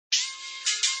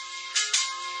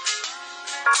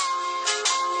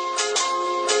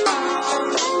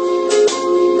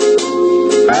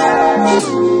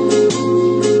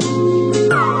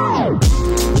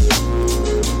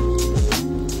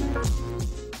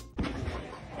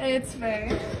Hey, it's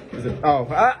Faye.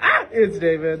 It's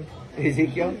David.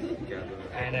 Ezekiel.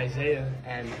 And Isaiah.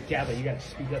 And Gabba, you gotta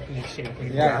speak up because you're sitting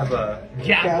pretty Yeah.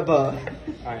 Gabba.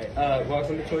 Alright,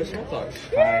 welcome to Toy Small Talks.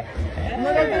 Hi. Oh my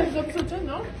god, this is episode 10,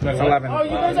 no? That's 11. Oh, you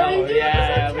guys already did Yeah,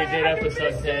 episode we 10. did I episode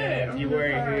missed 10. it. You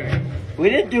weren't here. We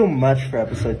didn't do much for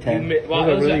episode 10. Well,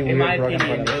 It was a really in weird my broken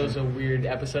opinion, episode. it was a weird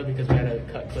episode because we had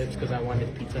to cut clips because I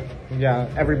wanted pizza. Yeah,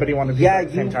 everybody wanted to Yeah, at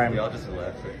the same time. We all just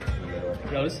left in the middle.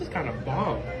 Yo, this is kind of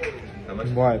bomb. How much?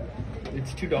 What?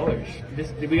 It's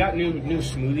 $2. We got new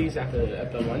smoothies at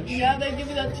the lunch. Yeah, they give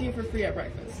you that to you for free at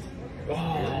breakfast.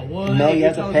 Oh, what? No, you You're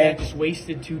have to telling me pay. I just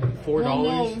wasted $4. Well,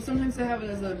 no, sometimes they have it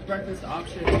as a breakfast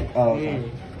option. Oh, okay.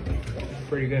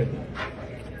 Pretty good.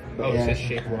 Oh, Yeah. it says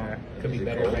shake raw. Could be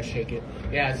better if I shake it.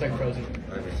 Yeah, it's like frozen.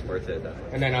 I mean, it's worth it.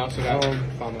 And then I also got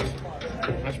Famos.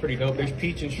 That's pretty dope. There's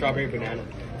peach and strawberry banana.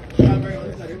 Strawberry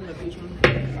was better than the peach one.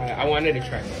 I wanted to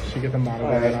try it. Should get the model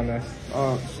Alright. on this.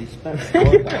 She spent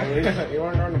 $4. You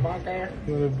want to on the podcast?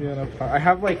 You wanna be on a I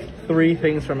have like 3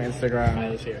 things from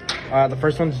Instagram. Let's hear. The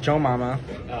first one's Joe Mama.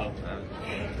 Oh.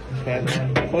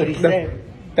 What did he say?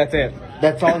 That's it.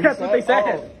 That's all he That's said? what they said.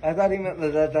 Oh, I thought he meant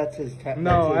that's his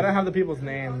No, I don't have the people's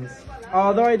names.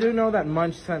 Although I do know that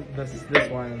Munch sent this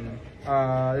one.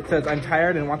 It says, "I'm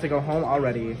tired and want to go home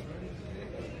already."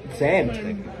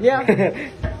 Same. Yeah.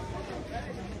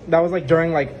 That was like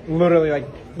during like literally like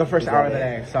the first hour of the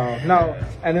day. So no.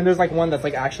 And then there's like one that's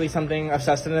like actually something of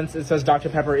sustenance. It says Dr.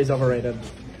 Pepper is overrated.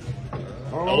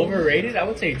 Overrated? I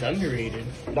would say it's underrated.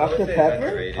 Dr.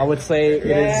 Pepper? I would say it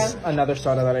Yeah. is another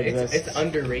soda that exists. It's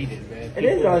underrated, man. It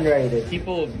is underrated.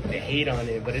 People hate on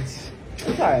it, but it's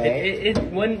It's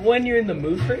alright. when you're in the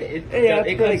mood for it, Yeah, it it's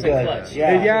comes pretty in good. clutch.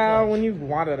 Yeah. Yeah, when you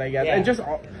want it, I guess. Yeah. It's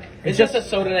It's just a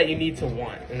soda that you need to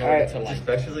want in order Alright, to It's like.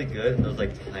 especially good in those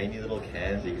like tiny little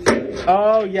cans that you just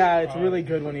Oh yeah, it's really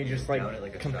good when you just like Count it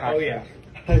like a compact. Oh yeah.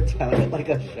 Tell it like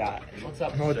a shot. What's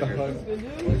up? What the Sugar.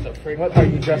 fuck? What's up, Frank? What are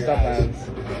you dressed up as?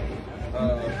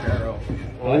 barrel.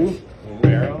 What?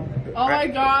 Barrel? Oh my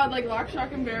god, like Lock,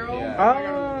 Shock, and Barrel. Yeah.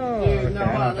 Oh. Dude, no,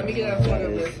 okay. hold on, let me get a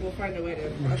photo of this. We'll find a way to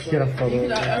upload Get a it. photo. You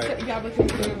can, yeah, but can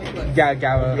put it in the clip. Yeah,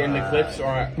 Gala. In the clips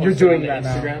or You're post it doing on that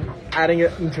the Instagram? now. Adding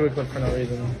it into a clip for no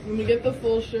reason. When we get the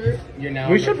full shirt, You're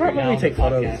now. We should you're now probably on take the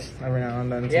photos podcast. every now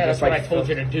and then. to Yeah, just, that's what like, I told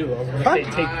you to do. I was gonna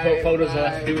Fuck. say take photos of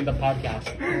us doing the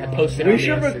podcast. I posted We on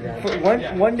should the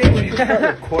Instagram. one day we should start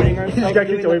recording You ourselves. just got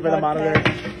doing kicked away the by the monitor.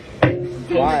 podcast.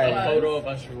 Post Why? a photo of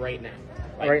us right now.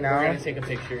 Like, Right now? We're gonna take a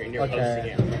picture and you're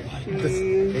Okay. posting it.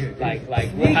 Jeez. Like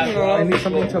we'll have I need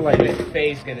something to, like-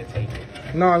 Faye's gonna take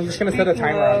it. No, I'm just gonna set a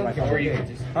timer on my Or phone. you can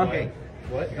just Huh?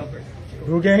 what?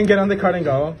 Who can get on the cart and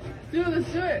go? dude,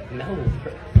 let's do it. No.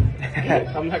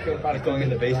 I'm not gonna about to Going in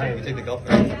the basement, you take the golf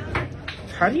cart.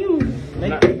 How do you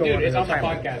make Dude, people go it's on the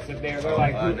timer? podcast. If they're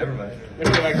like, Never mind.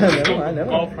 if they're like Never mind, never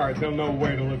golf mind. carts, they'll know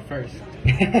where to look first.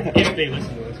 If they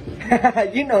listen to us.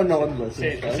 You know no one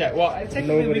listens. Well,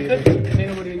 technically we Nobody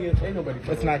could. Ain't nobody.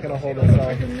 It's not gonna hold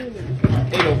itself.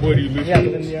 Ain't nobody listening. Yeah,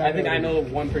 but then you I think have- I know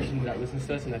one person that listens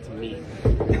to us, and that's me.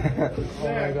 Oh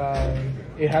my god.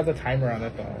 It has a timer on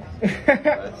it though.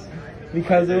 That's-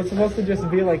 Because it was supposed to just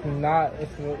be like not.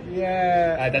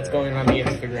 Yeah. That's going on the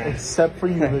Instagram. Except for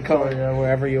you, Victoria,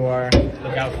 wherever you are.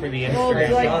 Look out for the Oh, Instagram.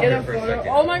 do I get a for a photo?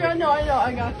 second. Oh my god, no, I know,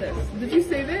 I got this. Did you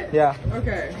save it? Yeah.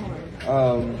 Okay,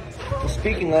 hold on.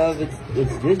 Speaking of, it's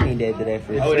Disney Day today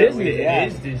for Oh, it Disney, is. yeah. It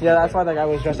is Disney. Yeah, that's why the guy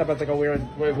was dressed up as like a weird,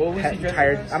 Wait, what was he dressed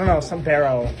tired. as? I don't know, some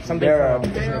barrel, something. Barrel.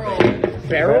 Barrel.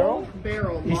 Barrel?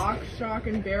 Barrel. Lock, Shock,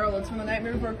 and Barrel. It's from The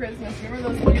Nightmare Before Christmas. Remember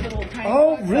those three little tiny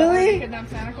Oh, bugs really? that kidnapped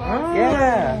Santa Claus? Oh.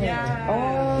 Yeah. Yeah.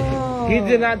 Oh. He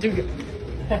did not do. He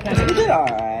did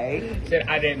alright. Said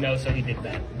I didn't know, so he did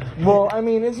that. Well, I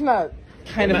mean, it's not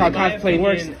kind of how cosplay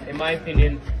works. In my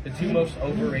opinion, the two most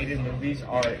overrated movies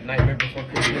are Nightmare Before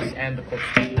Christmas and The Corpse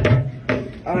Bride.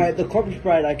 Alright, the Corpse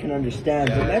Bride I can understand,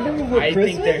 but Nightmare Before I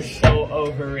Christmas? think they're so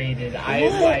overrated.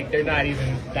 They're not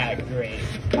even that great.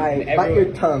 Alright, bite Everyone-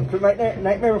 your tongue.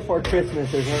 Nightmare Before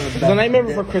Christmas is one of the best. The Nightmare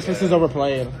Before Christmas is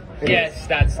overplayed. Yes,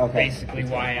 that's Okay. basically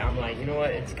why I'm like, you know what?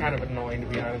 It's kind of annoying to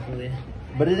be honest with you.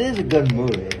 But it is a good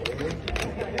movie.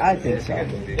 I think so.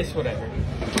 It's whatever.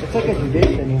 It's like a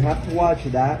tradition. You have to watch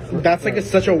that. That's like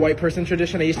such a white person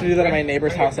tradition. I used to do that at my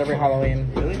neighbor's house every Halloween.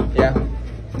 Really? Yeah.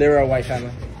 They were a white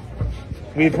family.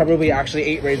 We probably actually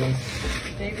ate raisins.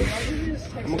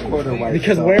 I'm a quarter white.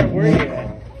 Because so- where were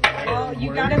you? Oh,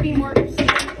 you gotta be more specific.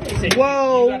 Say,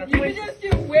 Whoa. You gotta You would just do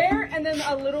where and and then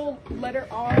a little letter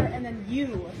R, and then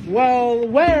U. Well,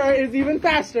 where is even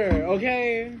faster,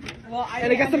 okay? Well, I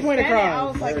And it gets the didn't point understand it. across. I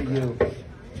was Where like, are you?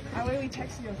 I literally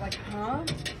texted you. I was like, huh?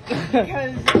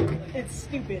 Because it's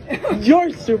stupid. You're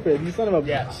stupid, you son of a...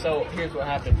 Yeah, so here's what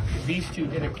happened. These two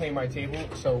didn't claim our table,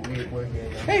 so we're here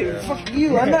now. Hey, fuck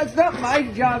you. It's not my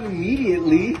job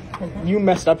immediately. You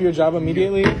messed up your job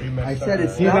immediately? I said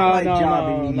it's You not no, my no, job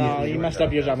no, immediately. no, you messed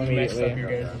up your job messed immediately. up your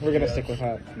guys' We're gonna job. stick with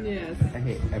that. Yes. I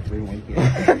hate everyone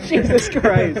here. Jesus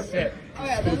Christ. Yeah. Oh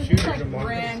yeah, those just like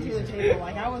ran to the table.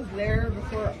 Like I was there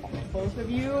before both of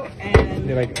you, and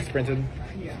They like sprinted.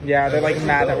 yeah. Yeah, they're like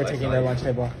mad that we're taking their lunch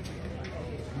table.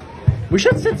 We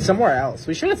should sit somewhere else.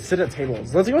 We shouldn't sit at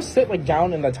tables. Let's go sit like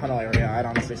down in the tunnel area, I'd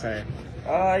honestly say.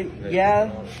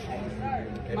 Yeah,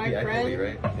 It'd My be equity,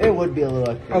 friend- right? it would be a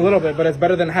little. A little bit, but it's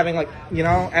better than having like, you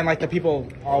know, and like the people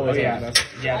always Oh, around yeah. us.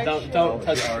 Yeah, don't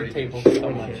touch the table so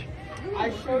much. I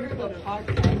showed her the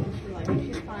podcast, and she's like,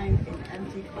 we should find an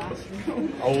empty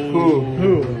classroom. Oh.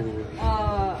 Who?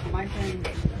 My friend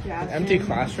Jasmine. Empty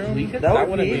classroom? We could, That would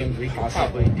wouldn't be- be we could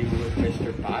possible. probably do with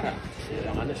Mr. Potter.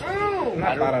 Honestly. Oh! Not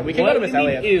I don't- Potter. We can What go to do Miss you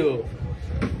mean, Elliott. Ew.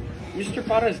 Mr.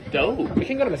 Potter's dope. We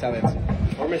can go to Miss Elliott's.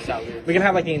 Or Miss Elliott. We can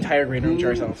have like the entire green room to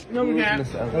ourselves. No, we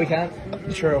can't. No, we can't.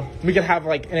 True. We could have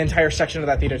like an entire section of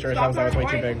that theater to ourselves. That was way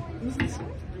too big.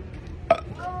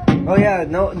 Oh yeah,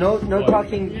 no What?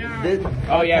 talking. Yeah.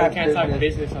 Oh yeah, we podcast can't talk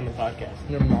business. business on the podcast.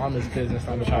 Your mom is business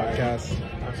on the podcast.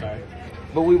 I'm sorry.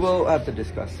 But we will have to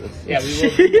discuss this. Yeah,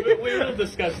 we will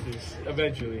discuss this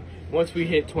eventually once we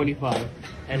hit 25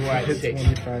 and we're at 6.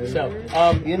 25. So,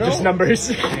 You know, Just numbers.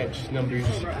 yeah, just numbers.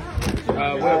 What's to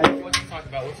talk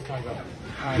about? What's to talk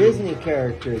about? Disney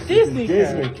characters. Disney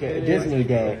Disney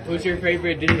Day. Who's your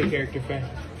favorite Disney character fan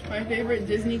My favorite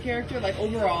Disney character, like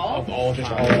overall, of all Just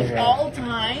time? all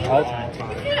time. All You time.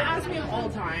 can't ask me of all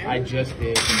time. I just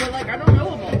did. but like I don't know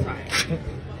of all time.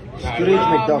 Scooter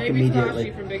McDuck maybe immediately.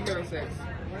 Tashi from Big Hero 6.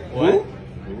 What?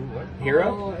 Hero?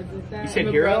 Oh, is it that? You said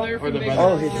The Hero brother or from the Big brother?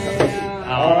 Oh, Hero his- 6. Yeah.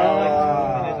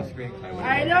 Ah. Screen time.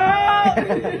 I know.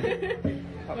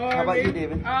 How about you,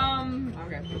 David?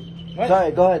 Okay. What?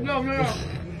 Sorry, go ahead. No.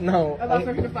 No. I lost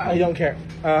my train of thought. I don't care.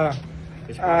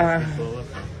 It's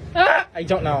I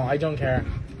don't know. I don't care.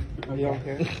 You don't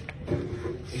care?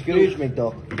 Scooter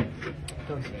McDuck.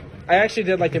 I actually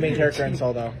did like the main character in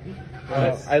Soul though.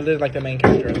 I did like the main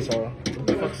character in Soul.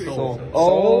 Soul.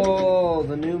 Oh,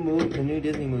 the new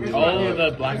Disney movie. Oh,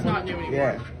 the black It's one? not new anymore.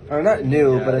 Yeah. Or not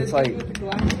new, but it's like, With the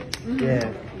glasses.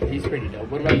 yeah. He's pretty dope.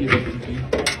 What about you,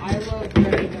 ATP? I love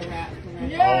Remy the Rat. From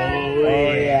Ratatouille.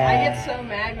 Oh, yeah. I get so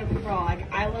mad when people are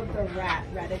like, I love the rat,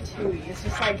 Ratatouille. It's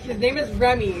just like, his name is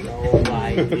Remy. Oh my,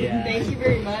 yeah. Thank you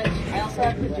very much. I also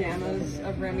have pajamas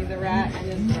of Remy the Rat and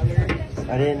his brother.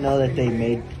 I didn't know that they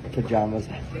made pajamas.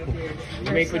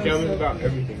 You make pajamas about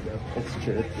everything, though. It's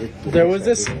true. There was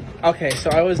this. Okay, so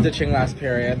I was ditching last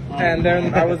period, and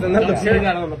then I was in the Don't say period.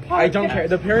 that on the podcast. I don't care.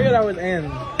 The period I was in,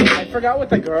 I forgot what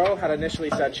the girl had initially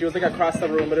said. She was like across the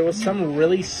room, but it was some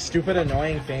really stupid,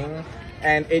 annoying thing.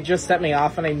 And it just set me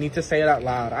off, and I need to say it out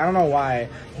loud. I don't know why.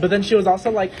 But then she was also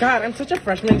like, God, I'm such a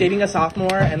freshman dating a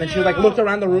sophomore. And then she like looked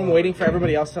around the room waiting for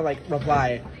everybody else to like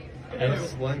reply. There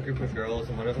was one group of girls,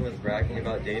 and one of them was bragging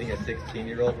about dating a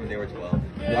 16-year-old when they were 12.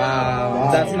 Wow.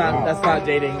 That's not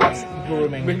dating, that's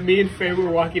grooming. When me and Faye were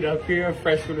walking up here, a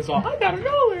freshman was all, I got a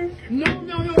dollar.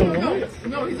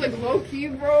 No, he's like, low key,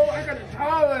 bro, I got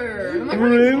 $1. I'm like,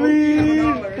 Really?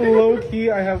 $1. Low key,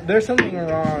 there's something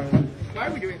wrong. Why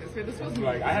are we doing this? This was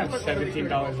Like, I have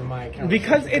 $17 in my account.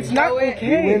 Because it's not We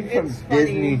okay. went from It's funny.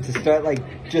 Disney to start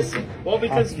like just. Well,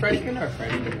 because freshmen are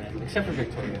freshmen, man. Except for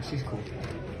Victoria. She's cool.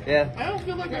 Yeah. I don't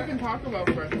feel like I can talk about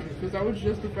freshmen because I was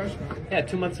just a freshman. Yeah,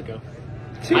 2 months ago.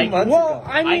 2 I- months Well,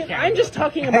 ago. I mean, I can't. I'm just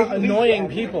talking about We annoying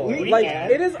can. people. We Like,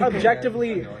 can. it is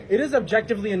objectively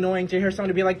annoying to hear someone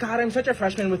to be like, God, I'm such a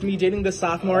freshman with me dating this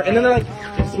sophomore, and then they're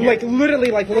like literally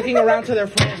like looking around to their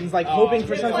friends, like hoping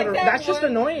for It's something. like That's just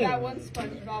annoying. That one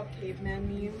SpongeBob caveman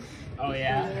meme. Oh,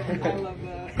 yeah? I love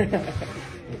that.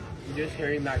 Just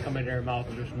hearing that come into her mouth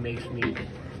just makes me.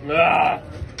 Ugh.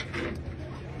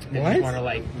 I What? just want to,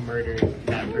 like, murder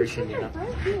that person, you know?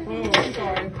 Oh, I'm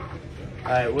sorry.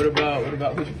 Alright, what about,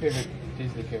 who's your favorite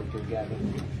Disney character,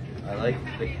 Gavin? I like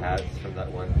the cats from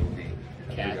that one movie.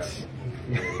 I Cats.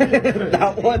 forgot.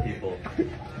 That one. People.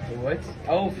 What?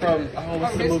 Oh,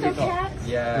 what's the movie called? Aristocats?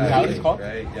 Yeah. Is that what it's called?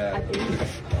 Right, yeah. I think.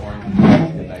 Orange.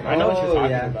 I know what you're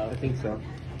talking yeah, about. I think so.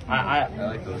 I I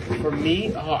like those. For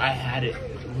me, I had it.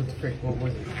 What the frick? What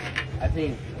was it? I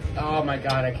think. Oh my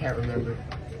god, I can't remember.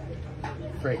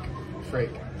 Frick.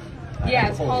 Yeah,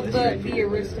 it's called the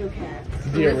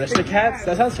Aristocats. The Aristocats?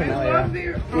 That sounds I familiar. love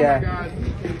the. Oh Yeah. my god.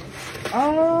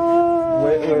 Oh.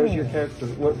 Where's your character?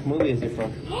 What movie is he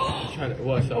from?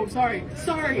 What's Oh, up? sorry.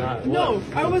 What? No,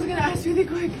 I was gonna ask really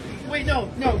quick. Wait, no.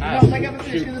 Ask. I got to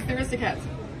finish because it's the Aristocats.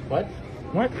 What?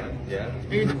 What? Yeah.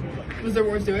 Was there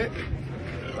words to it?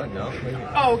 No.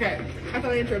 Oh, okay. I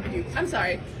thought I interrupted you. I'm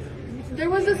sorry. There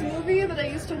was this movie that I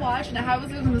used to watch, and it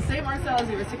was in the same art style as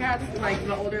the Aristocats, like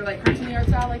the older, like cartoony art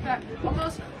style, like that,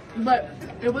 almost. But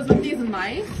it was with these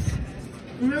mice.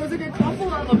 And there was like a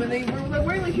couple of them, and they were like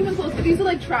wearing like human clothes, but these would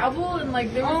like travel and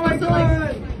like they were supposed to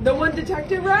like. The one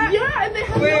detective rat? Yeah, and they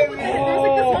had Wait, like, wait. there was,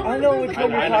 like, this Oh, one I where know there was, which like,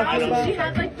 one you're a talking mouse, about. She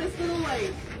had like this little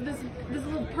like this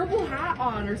little purple hat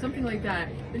on or something like that,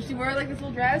 and she wore like this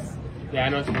little dress, Yeah, I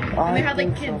know. and they had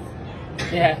like kids.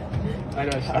 Yeah, I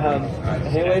know.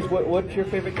 Anyways, what's your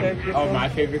favorite character? Oh, from? my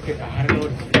favorite character. I don't know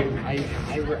what his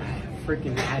favorite. I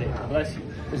freaking had it. Bless you.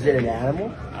 Is it an animal?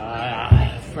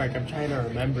 Frick, I'm trying to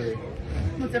remember.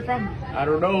 What's it from? I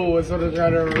don't know. What's what I'm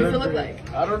trying to remember. What's it look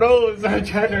like? I don't know. What's what I'm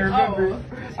trying to remember. Oh.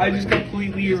 I just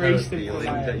completely Just have a erased him feeling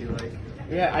from my. that you like.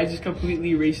 Yeah, I just completely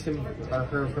erased him or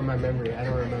her from my memory. I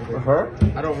don't remember. Her?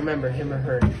 I don't remember him or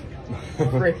her.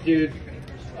 Frick, dude.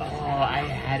 Oh, I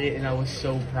had it and I was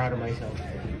so proud of myself.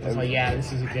 I was like, yeah,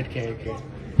 this is a good character.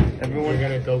 Everyone, We're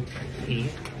gonna go pee.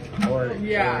 Or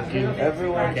Yeah. or do-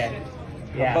 Everyone- Okay.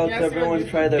 how Yeah. about Yes, everyone sir.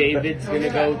 try their David's gonna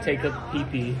go take a pee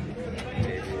pee.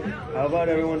 How about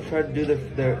everyone try to do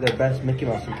their best Mickey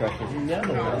Mouse impression? No.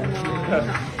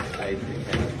 I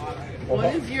think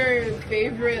What is your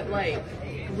favorite like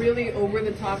really over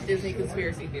the top Disney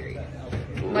conspiracy theory?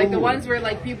 Like the Ooh. ones where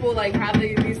like people like have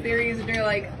these theories and you're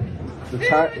like, The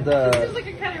this is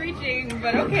like kind of reaching,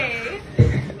 but okay.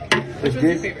 Which was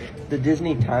your favorite? The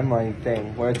Disney timeline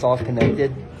thing where it's all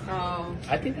connected. Oh,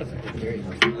 I think that's a good theory.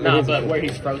 No, but where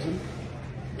he's frozen.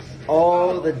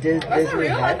 Oh, the that's not Disney.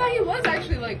 real. I hat. thought he was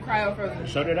actually like cryo frozen.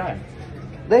 So did I.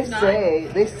 They Not- say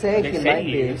They he say might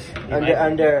he be is. He might be.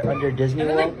 under Disney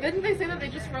And World. then didn't they say that they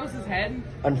just froze his head?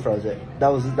 Unfroze it.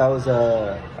 That wasn't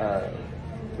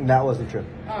true.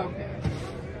 Oh, okay.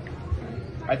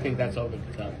 I think that's over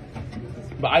the top.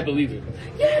 But I believe it.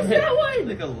 Yes, that one.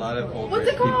 like a lot of old What's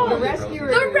rich it called? people The that Rescuers.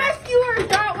 grow- The Rescuers.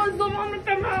 That was the one with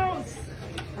the mouse.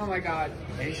 Oh my god.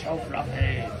 They're so fluffy.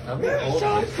 How many old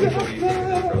rich people do you think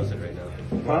are frozen right now?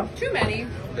 Huh? Too many.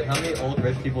 How many old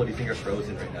rich people do you think are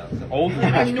frozen right now? Old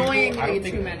Annoyingly people, I don't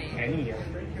think too many. Any.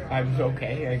 I'm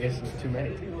okay. I guess it's too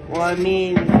many. Well, I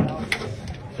mean,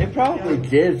 they probably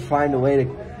did find a way to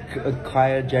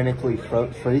cryogenically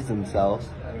freeze themselves.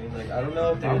 I mean, like, I don't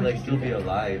know if they would like still be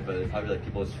alive, but it's probably like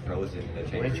people just frozen in a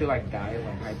chamber. Wouldn't you like die of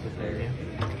like hypothermia?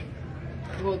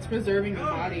 Well, it's preserving your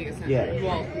body, essentially. Yeah.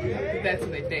 Well, that's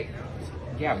what they think.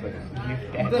 Yeah, but you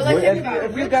But like, Well, think if about you-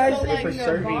 it. if you guys- So, like,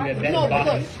 preserving a dead no, but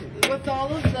body. look, with all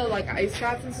of the like ice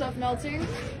caps and stuff melting,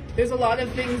 there's a lot of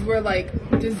things where like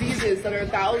diseases that are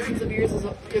thousands of years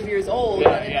old Yeah,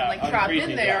 and yeah, like trapped in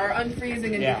unfreezing, there yeah. are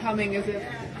unfreezing and Yeah. becoming as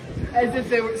if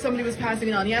they were, somebody was passing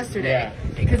it on yesterday. Yeah.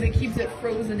 Because it keeps it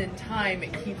frozen in time,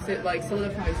 it keeps it like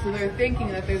solidified. So they're thinking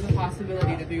that there's a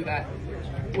possibility to do that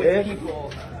with If-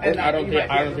 people. if- And that I don't you think.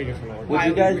 might I be don't able- think it's gonna work. Would Why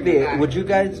you would guys we be? do that? Would you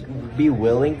guys be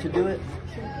willing to do it?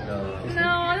 No, No,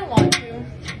 I don't want to.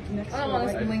 I don't want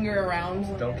to linger around.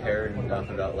 don't care enough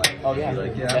about like. Oh, yeah. Be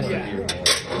like, yeah, I That's want to it. hear more.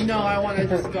 Oh. No, I want to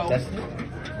just go. That's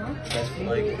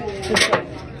Like,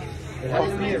 it has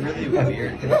to be a really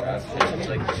weird contraption.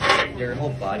 Like, your whole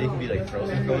body can be like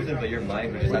frozen, but your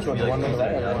mind would just have to be like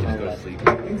frozen enough to just go to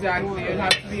sleep. Exactly. It'd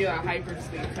have to be a hyper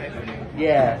sleep type of thing.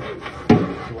 Yeah.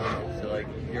 So like,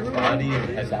 your body and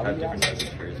head have different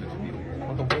temperatures, which would be weird.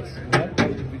 Uncle Wix. What?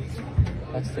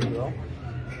 That's the girl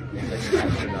Like,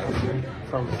 astronaut.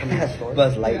 from the store.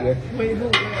 Buzz Lightyear. Wait, who?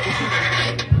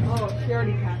 Oh, she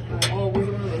already passed that. Oh, was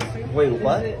it one of those two? Wait,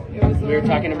 what? It was We were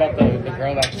talking about the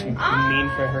girl that's mean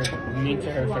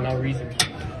to her for no reason.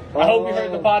 I hope you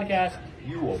heard the podcast.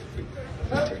 You will.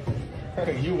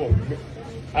 You will.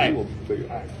 Alright.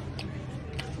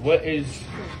 What is?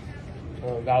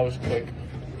 Oh, that was quick.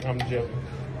 I'm joking.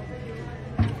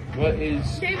 What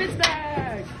is? David's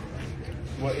back.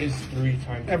 What is 3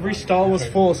 times? Every stall was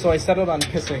full, so I settled on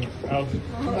pissing. Oh,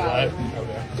 what?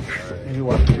 Okay. Did you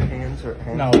wash your hands or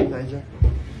hand No. sanitizer?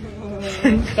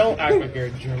 Don't act like you're a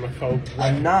germaphobe.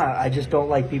 I'm not. I just don't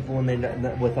like people when they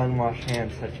with unwashed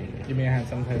hands touching me. Give me a hand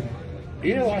sanitizer.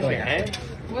 You didn't wash your hands?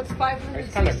 What's It's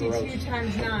kinda 562 gross.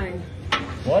 times 9?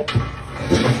 What?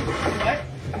 What?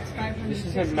 It's 562 This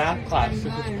is a math class. This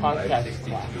is times 9. podcast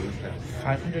class. 500.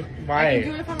 I can do Why? it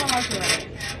if I'm allowed to write.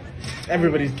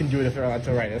 Everybody can do it if they're allowed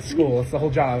to write. It's school. It's the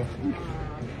whole job.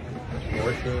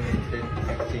 14,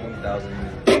 16,000.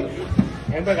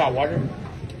 Anybody got water?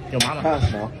 Yo, mama.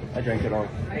 No, I drank it all.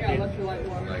 I got electrolyte Oh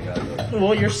water. my god,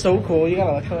 Well, you're so cool. You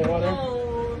got electrolyte water.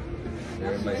 Oh.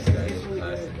 they're in my Sky's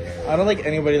plastic hair. I don't like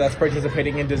anybody that's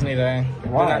participating in Disney Day.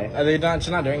 Why? They're not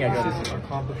just not doing it good. This is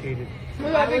complicated. What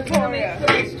about I was gonna make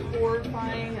Victoria? the most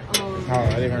horrifying. Oh, I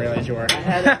didn't even realize you were. I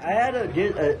had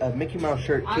a Mickey Mouse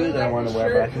shirt too that I want to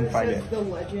wear, but I couldn't find it. The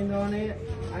legend on it.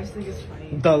 I just think it's funny.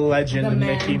 The legend The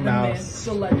man, Mickey the Mouse. myth,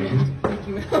 the legend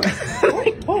Mickey Mouse.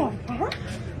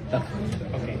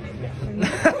 Okay.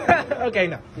 Okay,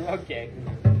 no. Yeah. Okay.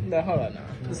 No, hold on. No.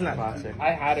 It's not Classic.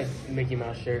 I had a Mickey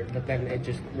Mouse shirt, but then it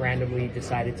just randomly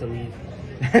decided to leave.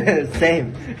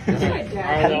 Same. My I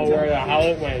dad. don't know how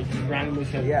it went. It just randomly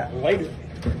said Yeah. later.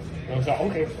 And I was like,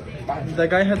 okay, fine. That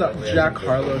guy has a Jack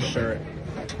Harlow shirt.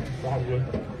 Probably.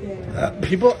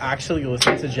 People actually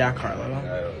listen to Jack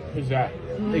Harlow. Who's that?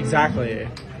 Exactly.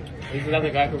 He's another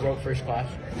guy who wrote First Class.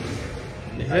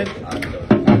 Is it?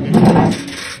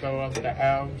 So up the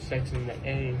L, sex in the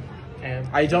A, M.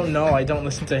 I don't know. I don't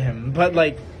listen to him. But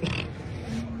like,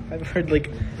 I've heard like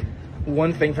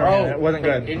one thing from him. It wasn't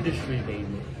from good. Industry baby.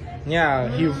 Yeah,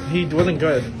 he wasn't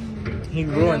good. He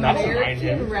ruined I that. don't mind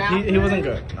him. He wasn't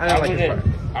good. I don't like his part.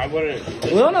 I wouldn't.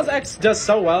 Lil Nas X does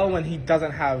so well when he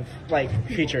doesn't have like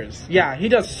features. Yeah, he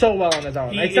does so well on his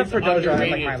own, He except is for Doja and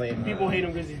like underrated. Miley. People hate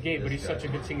him because he's gay, but he's such a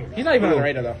good singer. He's not even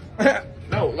underrated though.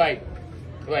 No, like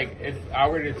if I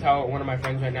were to tell one of my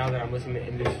friends right now that I'm listening to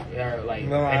Industry or like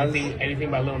Lil Nas?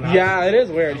 anything by Lil Nas. Yeah, it is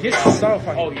weird. He's so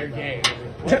funny. Oh, you're gay.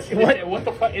 What? What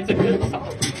the fuck? It's a good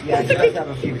song. Yeah, he does have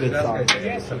a few good songs.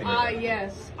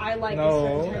 Yes, I like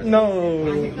No, his no.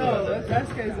 No, that's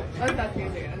guy's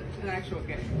an actual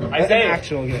gay. An Isaiah.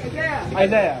 actual gay. Yeah.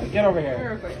 Isaiah, get over Come here here.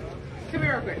 real quick. Come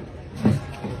here real quick.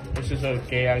 It's just a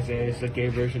gay Isaiah. It's a gay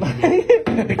version of me.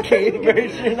 The gay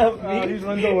version of Oh, he me.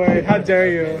 runs away. How dare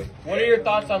you? What are your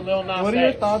thoughts on Lil Nas What are your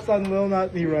X? thoughts on Lil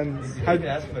Nas? He runs. How, You can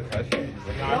ask him a question.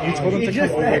 He's like, you told him You to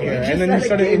just come over said- here, you just and then you said a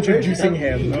started gay version introducing of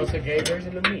him. No, it's a gay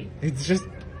version of me. It's just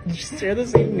you just share the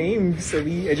same name,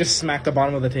 silly. I just smacked the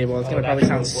bottom of the table. It's Oh, gonna probably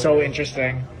sound that's so cool.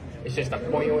 interesting. It's just a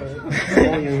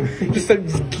Just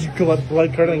a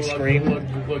blood curdling scream.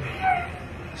 Look,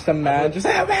 Just a mad. Just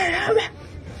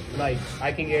like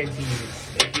I can guarantee you,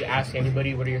 if you ask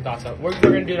anybody, what are your thoughts on? We're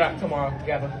gonna do that tomorrow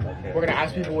together. We're gonna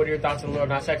ask people what are your thoughts on Lil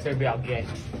Nas X. They'll be out gay.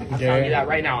 I'm telling you that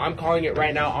right now. I'm calling it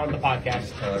right now on the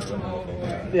podcast. tell everyone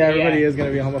homophobic. Yeah, everybody Yeah. is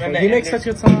gonna be a homophobe. And He then- makes such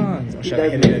good songs. Oh, He shit, I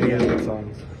does hit make it really again. good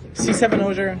songs. C7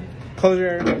 Ozier,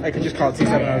 Closure. I could just call it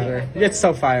C7 Ozier. It's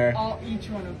so fire. each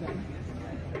one of them.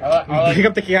 I Pick like,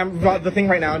 up the thing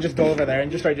right now and just go over there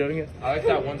and just start doing it. I like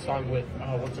that one song with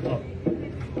what's it called?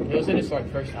 It was in his like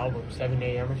first album, 7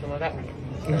 a.m. or something like that.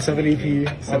 70p.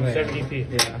 70p.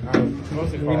 Yeah. What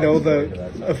was it We called? know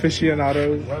the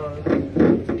aficionados. 1,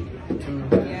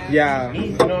 2, Yeah. you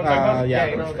know what I'm talking about? Yeah.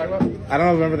 You know what I'm talking about? I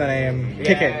don't remember the name.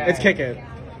 Kick It. Yeah. It's Kick It.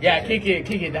 Yeah, Kick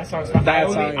It. That song's That I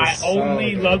song I is so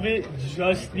only good. love it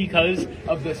just because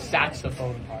of the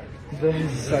saxophone part. This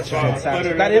is such a good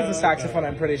saxophone. That is the saxophone,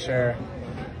 I'm pretty sure.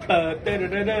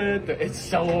 It's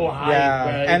so high. Yeah.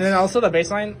 bro. And then also the bass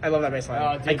line. I love that bass line.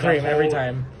 Oh, dude, I cream that every whole-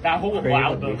 time. That whole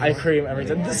album. I cream every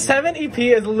time. The 7 EP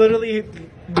is literally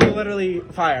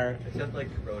fire. Except like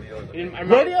rodeo.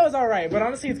 Rodeo is alright, but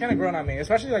honestly, it's kind of grown on me.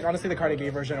 Especially like honestly the Cardi B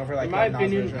version over like In my the Nas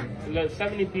opinion, version. the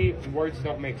 70p words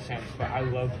don't make sense, but I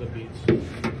love the beats.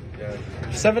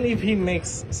 Yeah. 7 EP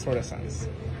makes sort of sense.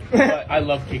 But I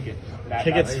love Kick It.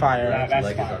 Kick It's fire. That's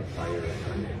Like it's fire. on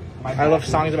fire. I love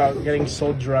songs about getting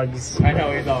sold drugs. I know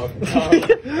it's all.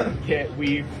 Get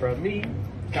weed from me.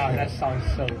 God, that song's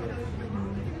so good.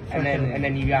 And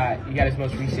then you got his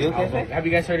most recent You okay, album. Faye? Have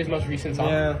you guys heard his most recent song?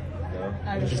 Yeah,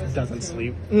 No? it just doesn't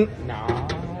sleep. Nah.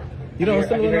 You don't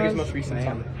listen Have to you heard Nas? his most recent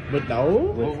song? But no.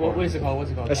 What is it called? What's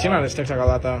it called? I've seen on his TikTok a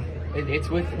lot though. It's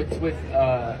with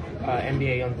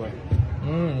NBA Youngboy.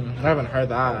 I haven't heard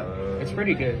that. It's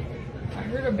pretty good. I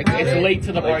heard It's about it. late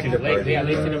to the Late party. to the party.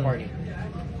 Late to the party.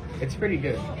 It's pretty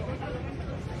good.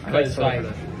 I But it's Soul like,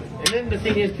 Brother. and then the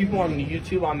thing is, people on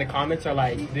YouTube on the comments are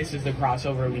like, "This is the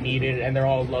crossover we needed," and they're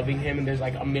all loving him, and there's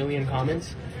like a million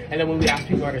comments. And then when we ask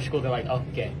people at our school, they're like, "Oh,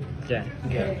 gay." Yeah.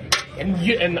 Yeah.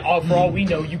 And for all we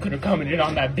know, you could have commented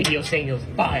on that video saying it was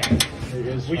fire.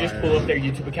 We just pull up their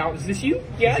YouTube account. Is this you?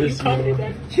 Yeah, you this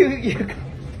commented you? that.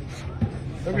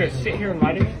 They're gonna sit here and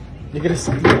lie to me. You're gonna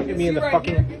look at me in the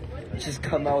fucking. Just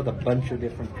come out with a bunch of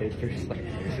different pictures. Like,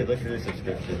 You should look through the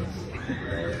subscriptions.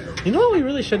 You know what we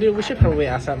really should do? We should probably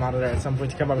ask that monitor at some point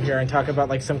to come up here and talk about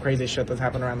like some crazy shit that's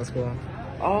happened around the school.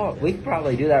 oh, we could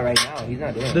probably do that right now. He's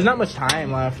not doing it. There's not much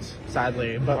time left,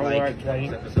 sadly, but like,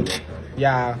 This episode later.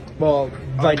 yeah. Well,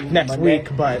 like next Monday?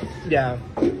 week, but yeah.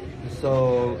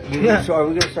 So, so are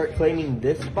we gonna start claiming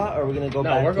this spot, or are we gonna go No,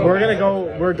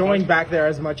 back? We're going back there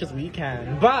as much as we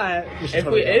can. But we should If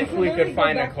totally we go. could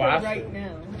find a class, right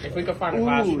now. if we could find a Ooh,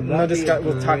 classroom. No,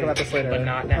 we'll talk about this later. But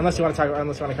not now. Unless you want to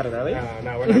cut it early. No, we're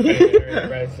not gonna do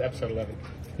it. It's episode 11.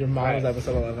 Your mom was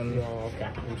episode 11. Oh, okay.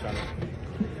 I'm sorry.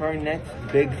 For our next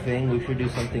big thing, we should do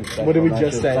something special. What did we not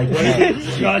just say? like What that.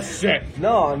 Just say.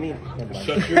 No, I mean, never mind.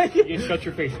 Shut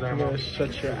your face, I'm Grandma. gonna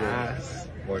shut your ass.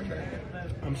 More try.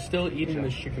 I'm still eating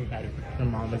this chicken patty. Your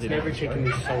mom is It's never chicken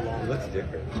is so long. It looks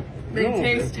different. They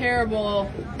taste terrible.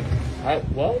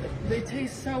 Well, They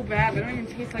taste so bad. They don't even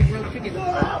taste like real chicken.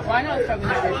 Well, I know it's probably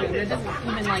not real chicken, but it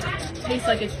doesn't even like taste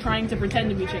like it's trying to pretend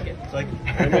to be chicken. It's like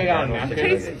I made it on It napkin.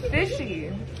 tastes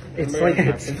fishy. It's like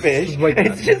It's fish. like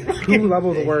It's just 2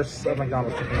 levels worse of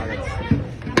McDonald's chicken nuggets.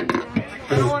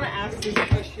 I don't want to ask this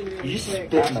question really You just quick.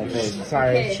 spit in my face.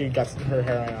 Sorry, Okay. she got her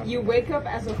hair right now. You wake up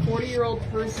as a 40-year-old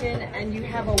person and you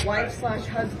have a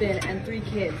wife/husband and 3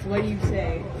 kids. What do you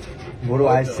say? What do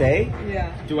I say?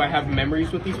 Yeah. Do I have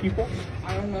memories with these people?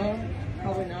 I don't know.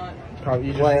 Probably not. Probably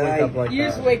you just Well, wake up like You that.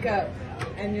 just wake up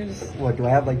and you're just. What, do I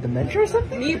have like dementia or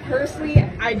something? Me personally,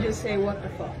 I just say what the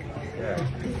fuck.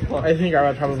 I think I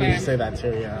would probably Fair. say that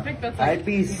too. I Yeah. think that's like I'd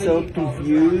be so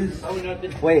confused.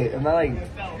 Wait, am I like...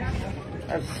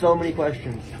 I have so many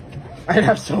questions. I'd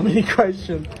have so many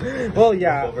questions. Well,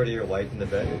 yeah. over to your wife in the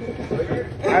bed.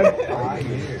 I'd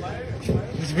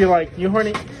just be like, you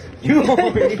horny? You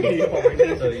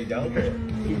So you down?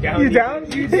 You down? You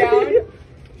down? You down?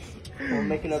 Wanna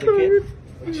make another kid?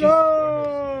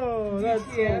 No, that's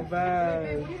so Babe,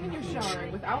 bad. what do you mean you're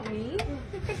showering without me?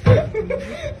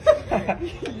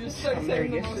 You just start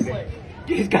saying the most like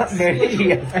He's got married.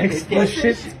 yesterday.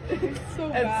 Explicit. so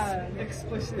bad,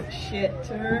 explicit shit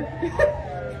to her.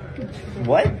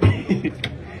 What?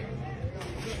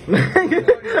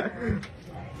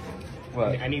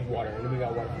 What? I need water. We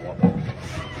got water.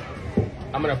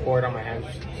 I'm gonna pour it on my hands,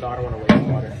 so I don't want to waste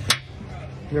water.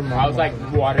 Your mom. I was like,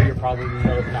 water, you're probably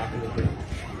not gonna drink.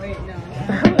 Wait, no.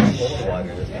 Cold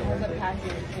water. The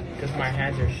package. Because my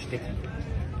hands are sticky.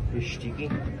 You're sticky?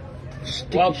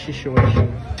 Well,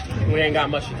 situation. we ain't got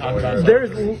much to talk about.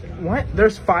 So.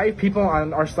 There's 5 people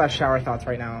on our /shower thoughts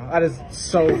right now. That is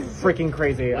so freaking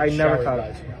crazy. I never Shower thought.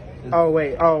 thoughts. Oh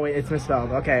wait, it's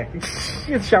misspelled. Okay,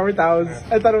 it's shower thoughts.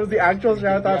 I thought it was the actual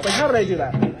shower thoughts. Like, how did I do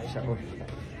that?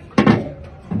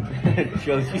 It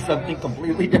shows you something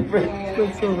completely different.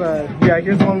 That's so bad. Yeah,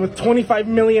 here's the one with 25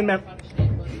 million.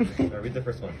 Read the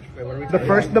first one. Wait, what are we The talking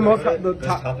first, the most, the The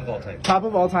top, top of all time. top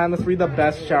of all time. Let's read the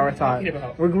best shower thought.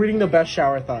 We're reading the best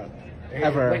shower thought about?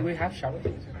 ever. Wait, we have shower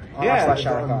thoughts? on Yeah, our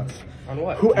 /shower thoughts. On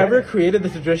what? Whoever created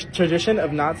the tradition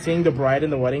of not seeing the bride in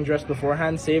the wedding dress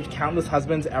beforehand saved countless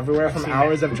husbands everywhere from seen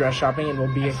hours that. of dress shopping and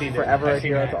will be I've seen forever that. I've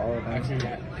seen here that. to all of I've them. seen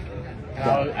that.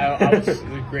 And I was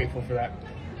grateful for that.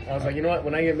 I was like, you know what?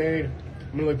 When I get married,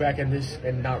 I'm gonna look back at this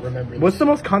and not remember. What's this. the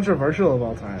most controversial of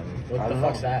all time? What the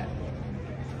fuck's that?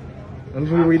 Let me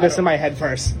read this in my head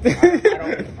first.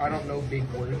 I don't know big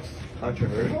words.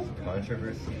 Controversy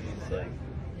is like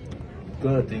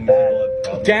Good. things people have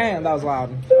problems Damn, that was loud.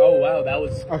 Oh wow, that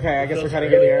was. Okay, I guess we're feels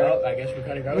cutting really it here. loud. I guess we're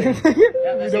cutting it out. We that's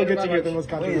don't it get to about hear the my- most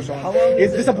controversial how one. long It's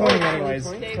is it? disappointing anyways.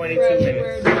 22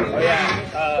 minutes. Oh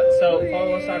yeah. So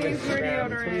follow us on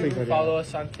Instagram. Please do. Follow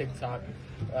us on TikTok.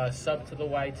 Sub to the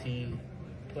YT.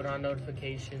 Put on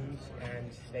notifications and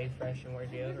stay fresh and wear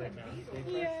deodorant now. Stay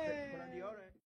fresh. Yay.